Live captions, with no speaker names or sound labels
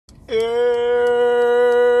Yeah.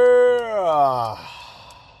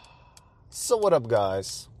 So what up,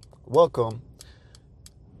 guys? Welcome.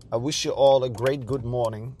 I wish you all a great good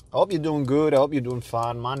morning. I hope you're doing good. I hope you're doing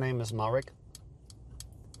fine. My name is Marek,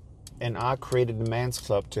 and I created the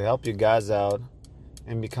MansClub to help you guys out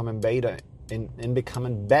in becoming better, in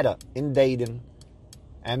becoming better in dating,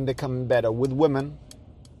 and becoming better with women.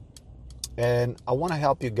 And I want to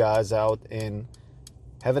help you guys out in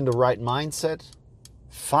having the right mindset,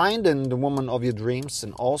 finding the woman of your dreams,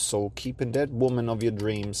 and also keeping that woman of your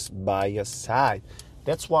dreams by your side.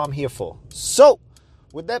 That's what I'm here for. So,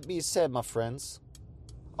 with that being said, my friends,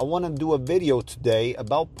 I want to do a video today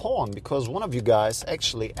about porn because one of you guys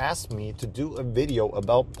actually asked me to do a video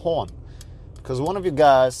about porn. Because one of you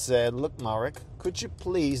guys said, look, Marek, could you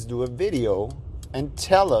please do a video and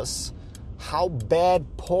tell us how bad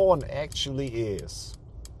porn actually is?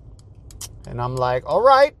 And I'm like, all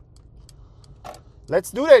right,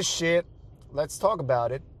 let's do that shit. Let's talk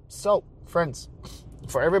about it. So, friends,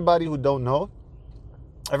 for everybody who doesn't know,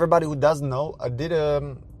 I did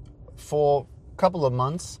for a couple of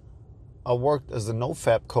months, I worked as a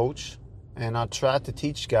NoFap coach, and I tried to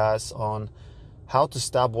teach guys on how to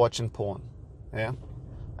stop watching porn. Yeah,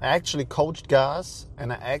 I actually coached guys,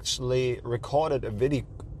 and I actually recorded a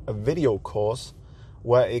video course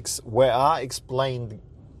where I explained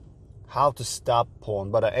how to stop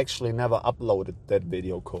porn, but I actually never uploaded that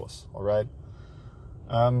video course. All right.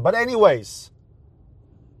 But anyways,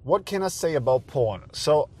 what can I say about porn?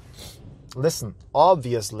 So, listen,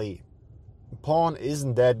 obviously, porn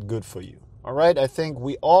isn't that good for you. All right. I think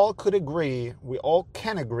we all can agree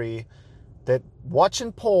that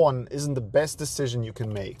watching porn isn't the best decision you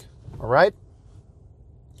can make. All right.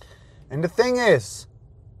 And the thing is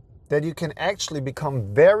that you can actually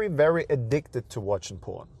become very, very addicted to watching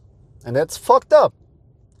porn. And that's fucked up.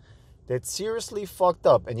 That's seriously fucked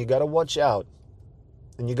up. And you got to watch out.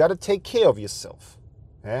 And you got to take care of yourself.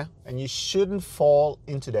 Yeah? And you shouldn't fall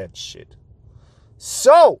into that shit.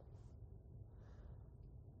 So,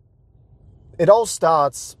 it all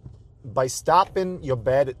starts by stopping your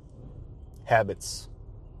bad habits.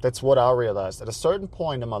 That's what I realized. At a certain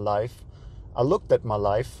point in my life, I looked at my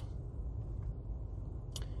life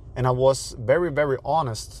and I was very, very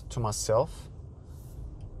honest to myself.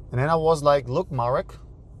 And then I was like, look, Marek,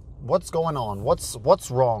 what's going on?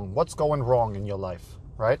 What's wrong? What's going wrong in your life,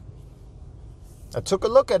 right? I took a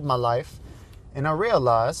look at my life and I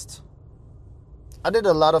realized I did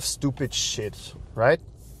a lot of stupid shit, right?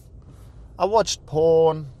 I watched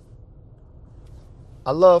porn.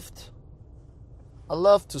 I loved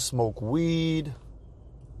to smoke weed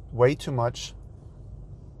way too much.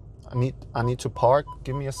 I need to park.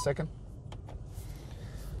 Give me a second.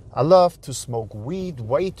 I love to smoke weed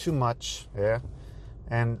way too much, yeah,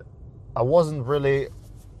 and I wasn't really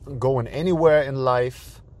going anywhere in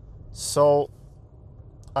life, so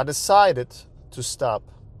I decided to stop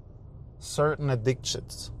certain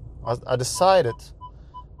addictions. I decided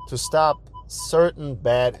to stop certain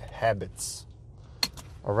bad habits.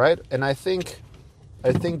 All right, and I think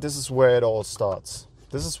this is where it all starts.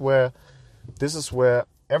 This is where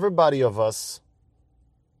everybody of us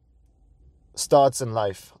starts in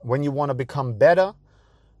life. When you want to become better,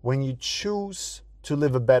 when you choose to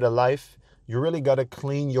live a better life, you really got to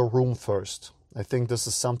clean your room first. I think this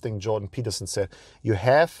is something Jordan Peterson said. You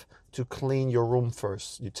have to clean your room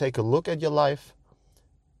first. You take a look at your life,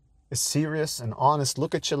 a serious and honest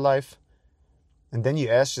look at your life, and then you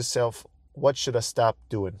ask yourself, what should I stop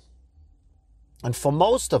doing? And for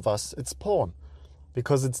most of us, it's porn,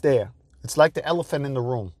 because it's there. It's like the elephant in the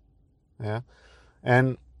room. Yeah,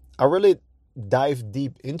 and I really dived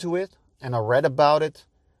deep into it, and I read about it,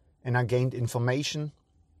 and I gained information,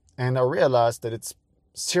 and I realized that it's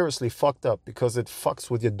seriously fucked up because it fucks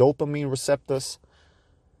with your dopamine receptors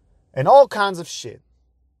and all kinds of shit.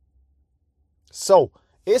 So,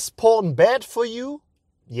 is porn bad for you?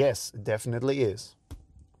 Yes, it definitely is.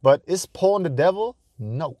 But is porn the devil?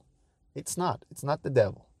 No, it's not. It's not the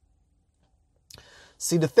devil.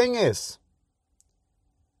 See, the thing is,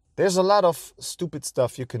 there's a lot of stupid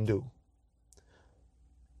stuff you can do.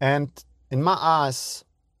 And in my eyes,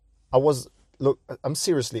 I'm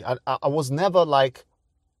seriously, I was never like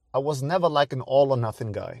an all or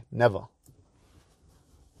nothing guy. Never.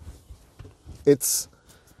 It's,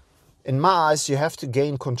 in my eyes, you have to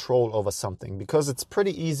gain control over something, because it's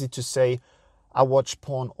pretty easy to say, I watch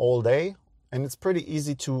porn all day, and it's pretty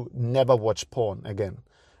easy to never watch porn again.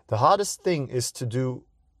 The hardest thing is to do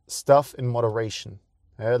stuff in moderation.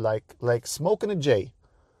 Like smoking a J.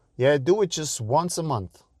 Yeah, do it just once a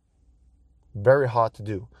month. Very hard to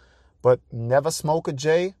do. But never smoke a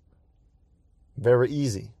J, very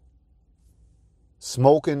easy.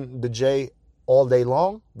 Smoking the J all day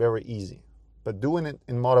long, very easy. But doing it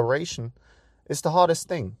in moderation is the hardest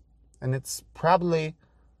thing. And it's probably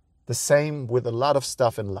the same with a lot of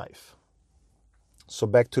stuff in life. So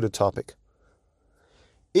back to the topic.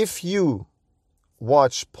 If you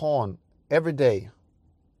watch porn every day,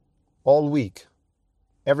 all week,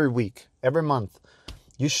 every month,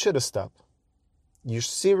 you should have stopped. You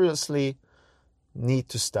seriously need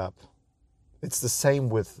to stop. It's the same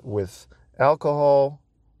with alcohol,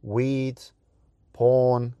 weed,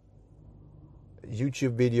 porn,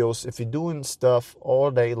 YouTube videos. If you're doing stuff all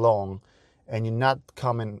day long and you're not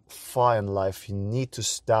coming far in life, you need to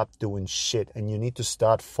stop doing shit and you need to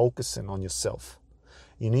start focusing on yourself.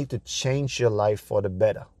 You need to change your life for the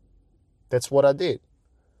better. That's what I did.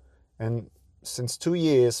 And since 2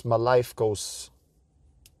 years, my life goes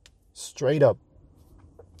straight up.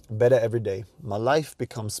 Better every day. My life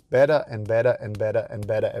becomes better and better and better and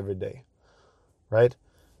better every day. Right?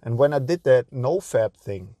 And when I did that no-fap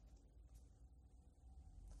thing,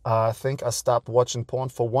 I think I stopped watching porn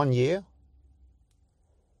for 1 year.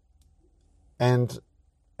 And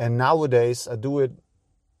nowadays I do it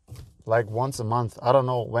like once a month. I don't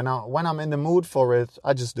know. When I'm in the mood for it,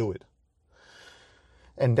 I just do it.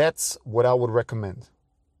 And that's what I would recommend.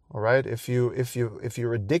 All right? If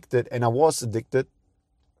you're addicted, and I was addicted,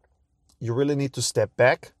 you really need to step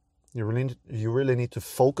back. You really need to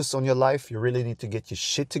focus on your life. You really need to get your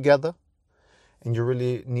shit together. And you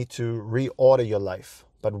really need to reorder your life.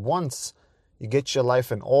 But once you get your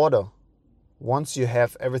life in order, once you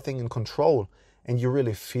have everything in control and you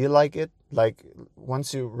really feel like it, like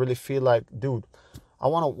once you really feel like, dude, I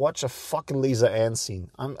want to watch a fucking Lisa Ann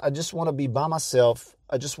scene. I just want to be by myself.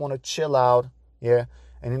 I just want to chill out. Yeah.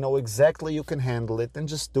 And you know exactly you can handle it, then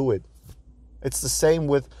just do it. It's the same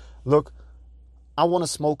with, look, I want to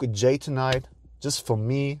smoke a J tonight just for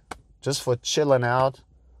me, just for chilling out.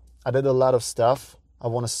 I did a lot of stuff. I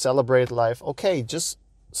want to celebrate life. Okay, just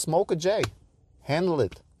smoke a J. Handle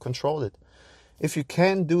it. Control it. If you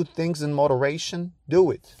can do things in moderation,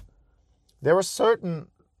 do it. There are certain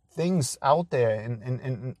things out there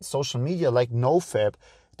in social media like NoFap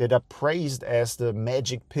that are praised as the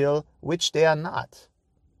magic pill, which they are not.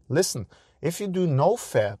 Listen, if you do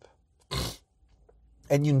NoFap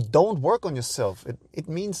and you don't work on yourself, it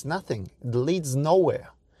means nothing. It leads nowhere.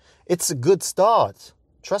 It's a good start.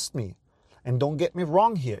 Trust me. And don't get me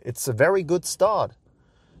wrong here. It's a very good start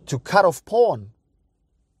to cut off porn.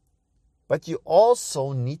 But you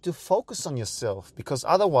also need to focus on yourself, because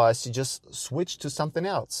otherwise you just switch to something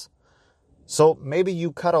else. So maybe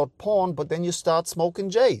you cut out porn, but then you start smoking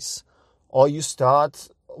J's. Or you start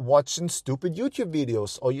watching stupid YouTube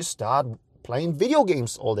videos. Or you start playing video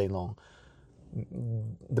games all day long.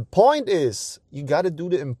 The point is, you got to do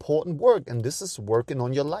the important work. And this is working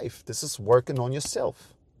on your life. This is working on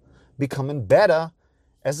yourself. Becoming better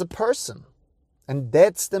as a person. And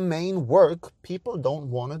that's the main work people don't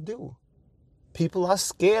want to do. People are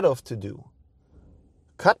scared of to do.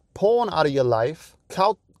 Cut porn out of your life.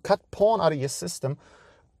 Cut porn out of your system.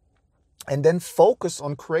 And then focus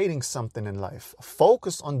on creating something in life.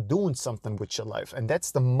 Focus on doing something with your life. And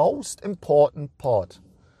that's the most important part.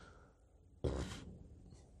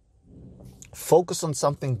 Focus on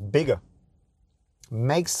something bigger.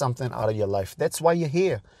 Make something out of your life. That's why you're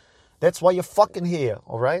here. That's why you're fucking here,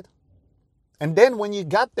 all right? And then when you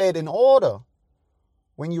got that in order,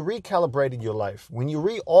 when you recalibrated your life, when you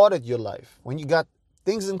reordered your life, when you got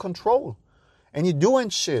things in control, and you're doing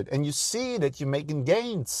shit, and you see that you're making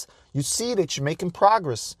gains, you see that you're making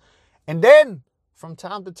progress, and then from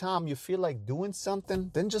time to time you feel like doing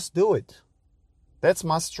something, then just do it. That's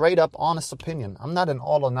my straight up honest opinion. I'm not an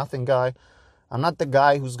all or nothing guy. I'm not the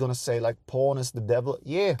guy who's going to say like porn is the devil.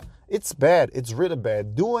 Yeah, it's bad. It's really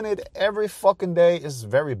bad. Doing it every fucking day is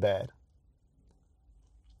very bad.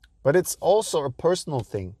 But it's also a personal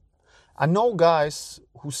thing. I know guys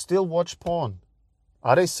who still watch porn.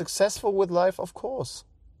 Are they successful with life? Of course.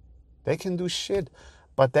 They can do shit.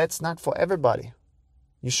 But that's not for everybody.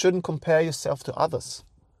 You shouldn't compare yourself to others.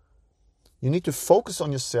 You need to focus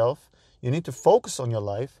on yourself. You need to focus on your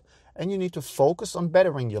life. And you need to focus on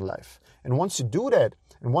bettering your life. And once you do that,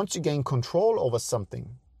 and once you gain control over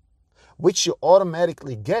something, which you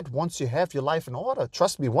automatically get once you have your life in order.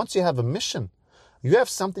 Trust me, once you have a mission, you have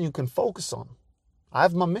something you can focus on. I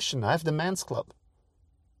have my mission. I have the MansClub.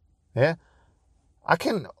 Yeah, I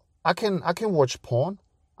can watch porn.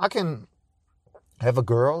 I can have a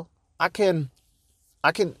girl. I could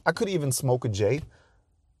even smoke a J,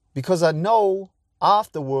 because I know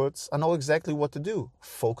afterwards I know exactly what to do.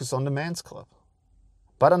 Focus on the MansClub.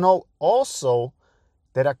 But I know also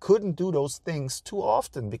that I couldn't do those things too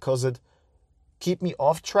often, because it keep me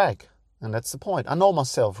off track. And that's the point. I know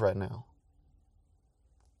myself right now.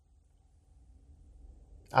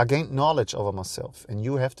 I gained knowledge over myself, and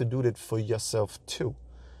you have to do that for yourself too.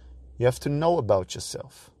 You have to know about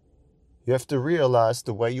yourself. You have to realize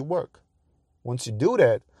the way you work. Once you do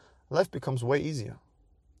that, life becomes way easier.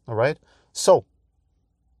 All right? So,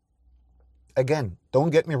 again,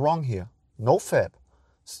 don't get me wrong here. No fab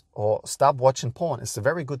or stop watching porn. It's a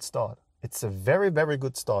very good start. It's a very, very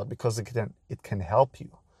good start because it can help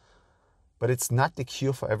you. But it's not the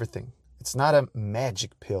cure for everything. It's not a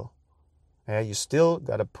magic pill. You still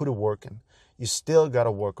got to put a work in. You still got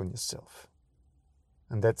to work on yourself.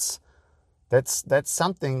 And that's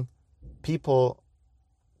something people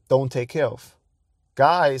don't take care of.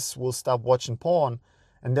 Guys will stop watching porn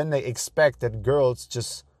and then they expect that girls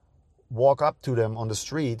just walk up to them on the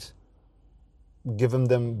street, giving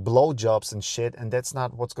them blowjobs and shit, and that's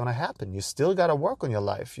not what's going to happen. You still got to work on your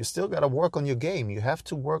life. You still got to work on your game. You have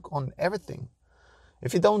to work on everything.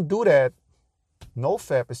 If you don't do that,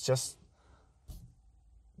 nofap is just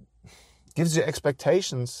gives you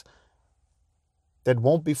expectations that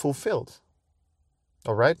won't be fulfilled.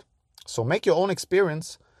 All right? So make your own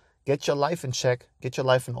experience, get your life in check, get your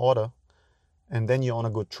life in order, and then you're on a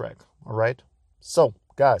good track. All right? So,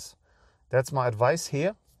 guys, that's my advice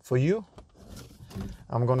here for you.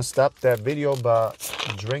 I'm going to stop that video by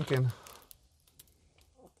drinking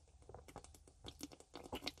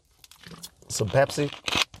some Pepsi.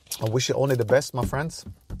 I wish you only the best, my friends.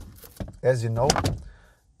 As you know,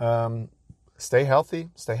 stay healthy,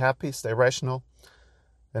 stay happy, stay rational,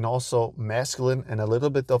 and also masculine and a little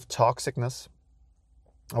bit of toxicness.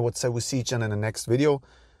 I would say we see each other in the next video.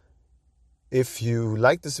 If you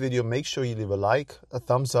like this video, make sure you leave a like, a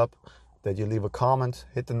thumbs up, that you leave a comment,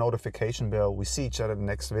 hit the notification bell. We see each other in the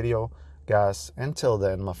next video. Guys, until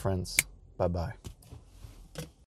then, my friends, bye-bye.